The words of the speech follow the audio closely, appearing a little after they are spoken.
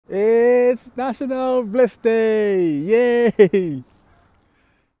It's National Bliss Day! Yay!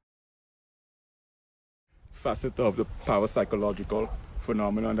 Facet of the parapsychological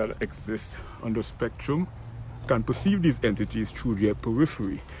phenomenon that exists on the spectrum can perceive these entities through their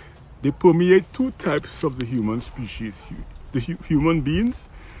periphery. They permeate two types of the human species. The human beings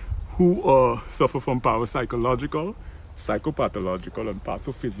who suffer from parapsychological, psychopathological and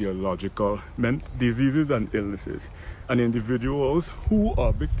pathophysiological diseases and illnesses, and individuals who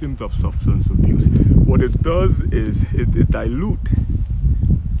are victims of substance abuse. What it does is it dilutes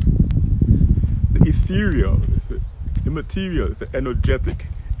the ethereal, it's immaterial, it's energetic,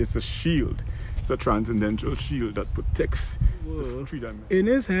 it's a shield, it's a transcendental shield that protects the three dimensions. In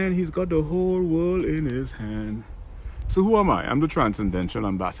his hand, he's got the whole world in his hand. So who am I? I'm the transcendental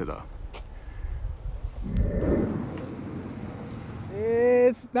ambassador.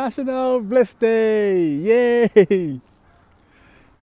 It's National Bliss Day! Yay!